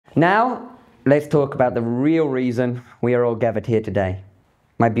Now, let's talk about the real reason we are all gathered here today.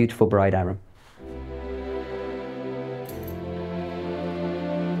 My beautiful bride, Aram.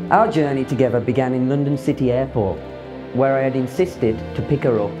 Our journey together began in London City Airport, where I had insisted to pick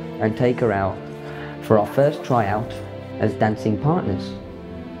her up and take her out for our first tryout as dancing partners.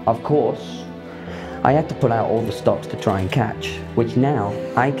 Of course, I had to pull out all the stops to try and catch, which now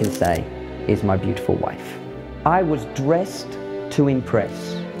I can say is my beautiful wife. I was dressed to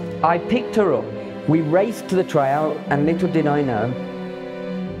impress. I picked her up, we raced to the tryout, and little did I know,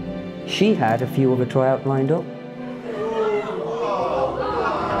 she had a few other tryouts lined up.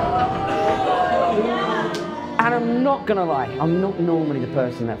 And I'm not gonna lie, I'm not normally the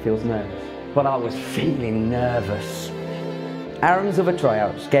person that feels nervous, but I was feeling nervous. Aram's other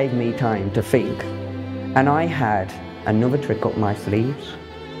tryouts gave me time to think, and I had another trick up my sleeves.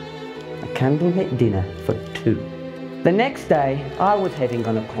 A candlelit dinner for two. The next day, I was heading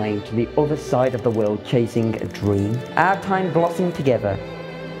on a plane to the other side of the world chasing a dream. Our time blossomed together,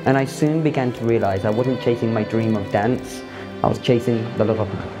 and I soon began to realize I wasn't chasing my dream of dance, I was chasing the love of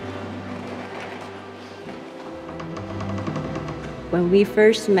her. When we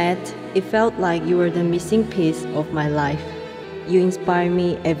first met, it felt like you were the missing piece of my life. You inspire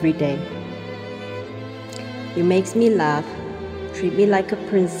me every day. You make me laugh, treat me like a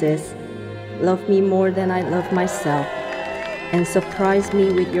princess, love me more than I love myself, and surprise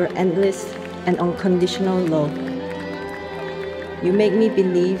me with your endless and unconditional love. You make me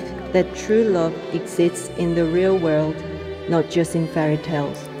believe that true love exists in the real world, not just in fairy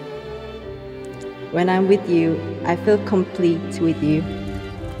tales. When I'm with you, I feel complete with you.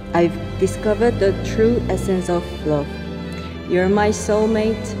 I've discovered the true essence of love. You're my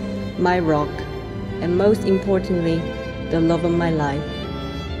soulmate, my rock, and most importantly, the love of my life.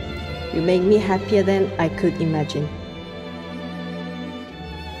 You make me happier than I could imagine.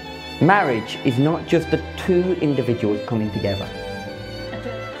 Marriage is not just the two individuals coming together,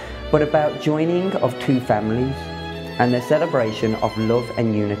 but about joining of two families and the celebration of love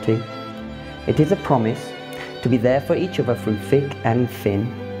and unity. It is a promise to be there for each other through thick and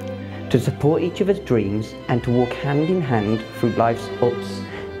thin, to support each other's dreams and to walk hand in hand through life's ups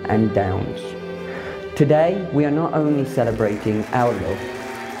and downs. Today, we are not only celebrating our love,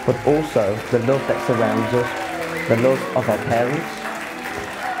 but also the love that surrounds us, the love of our parents,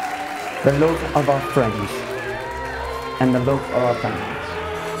 the love of our friends, and the love of our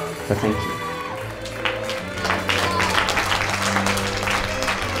families. So thank you.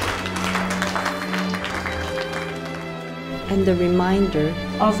 And the reminder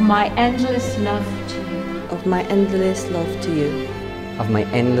of my endless love to you. Of my endless love to you. Of my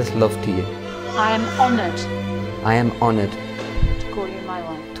endless love to you. I am honored. I am honored to call you my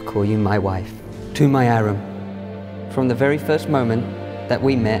wife. To call you my wife. To my Aram, from the very first moment that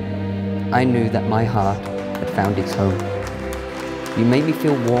we met, I knew that my heart had found its home. You made me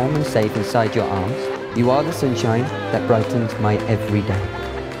feel warm and safe inside your arms. You are the sunshine that brightens my every day.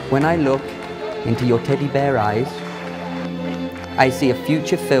 When I look into your teddy bear eyes, I see a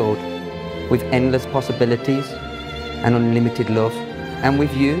future filled with endless possibilities and unlimited love. And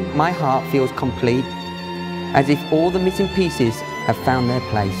with you, my heart feels complete, as if all the missing pieces have found their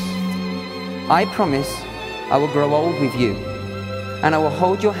place. I promise I will grow old with you, and I will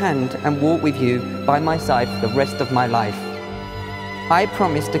hold your hand and walk with you by my side for the rest of my life. I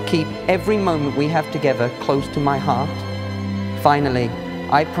promise to keep every moment we have together close to my heart. Finally,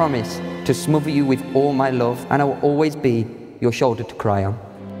 I promise to smother you with all my love, and I will always be your shoulder to cry on.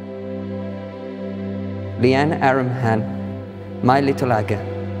 Leanne, my little Aga,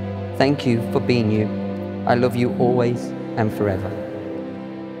 thank you for being you. I love you always and forever.